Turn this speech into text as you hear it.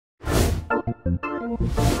The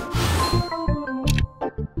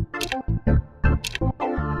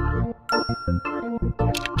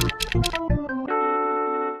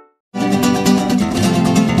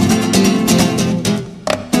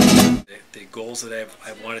goals that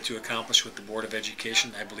I've wanted to accomplish with the Board of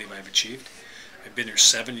Education, I believe I've achieved. I've been here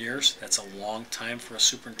 7 years. That's a long time for a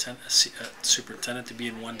superintendent to be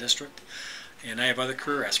in one district. And I have other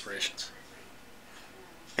career aspirations.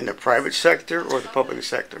 In the private sector or the public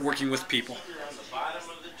sector? Working with people.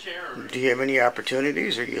 Do you have any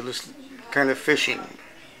opportunities, or are you just kind of fishing?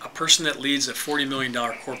 A person that leads a $40 million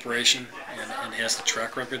corporation and has the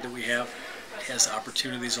track record that we have has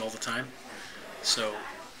opportunities all the time. So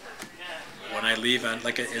when I leave,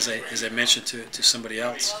 as I mentioned to somebody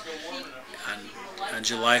else, on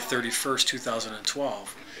July 31st,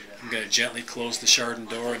 2012, I'm going to gently close the Chardon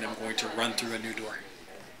door and I'm going to run through a new door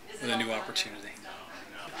with a new opportunity.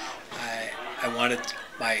 I wanted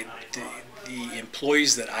the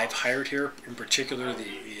employees that I've hired here, in particular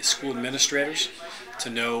the school administrators, to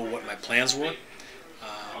know what my plans were.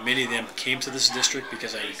 Many of them came to this district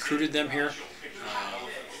because I recruited them here,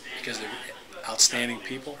 because they're outstanding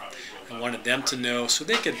people. I wanted them to know so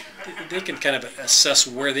they can kind of assess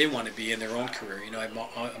where they want to be in their own career. You know,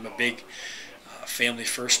 I'm a big family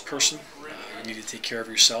first person. You need to take care of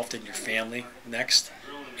yourself, then your family next,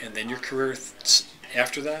 and then your career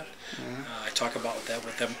after that. I talk about that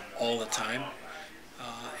with them all the time.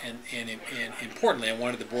 And importantly, I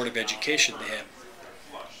wanted the Board of Education to have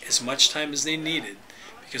as much time as they needed,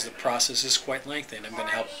 because the process is quite lengthy, and I'm going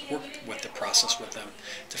to help work with the process with them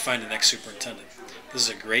to find the next superintendent. This is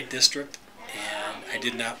a great district, and I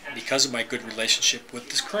did not, because of my good relationship with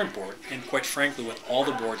this current board, and quite frankly with all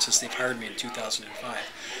the boards since they've hired me in 2005,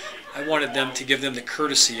 I wanted them to give them the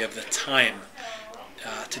courtesy of the time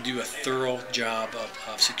to do a thorough job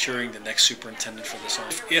of securing the next superintendent for this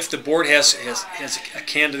office. If the board has a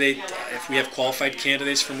candidate, if we have qualified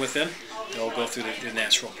candidates from within, they'll go through the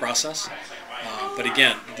natural process. But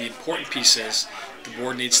again, the important piece is the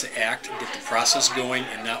board needs to act, get the process going,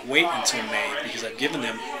 and not wait until May, because I've given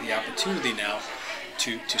them the opportunity now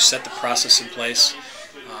to set the process in place,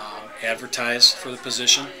 advertise for the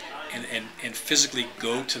position, and physically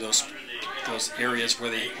go to those areas where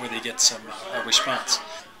they get some response.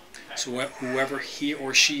 So whoever he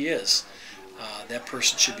or she is, that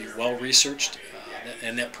person should be well researched,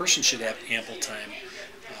 and that person should have ample time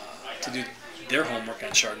to do their homework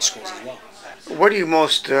on Chardon schools as well. What are you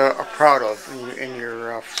most proud of in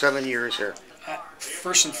your 7 years here?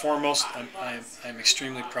 First and foremost, I'm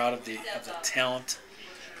extremely proud of the talent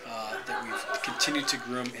that we've continued to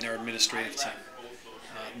groom in our administrative team.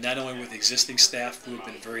 Not only with existing staff who have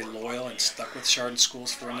been very loyal and stuck with Chardon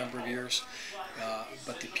schools for a number of years,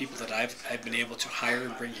 but the people that I've been able to hire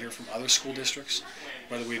and bring here from other school districts,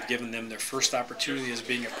 whether we've given them their first opportunity as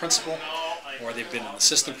being a principal, or they've been an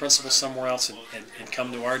assistant principal somewhere else and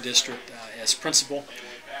come to our district as principal.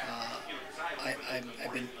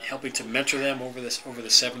 I've been helping to mentor them over the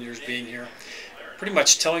 7 years being here, pretty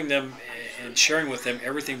much telling them and sharing with them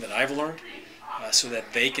everything that I've learned, so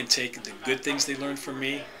that they can take the good things they learned from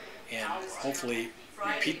me and hopefully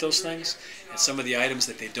repeat those things. And some of the items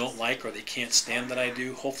that they don't like or they can't stand that I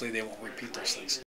do, hopefully they won't repeat those things.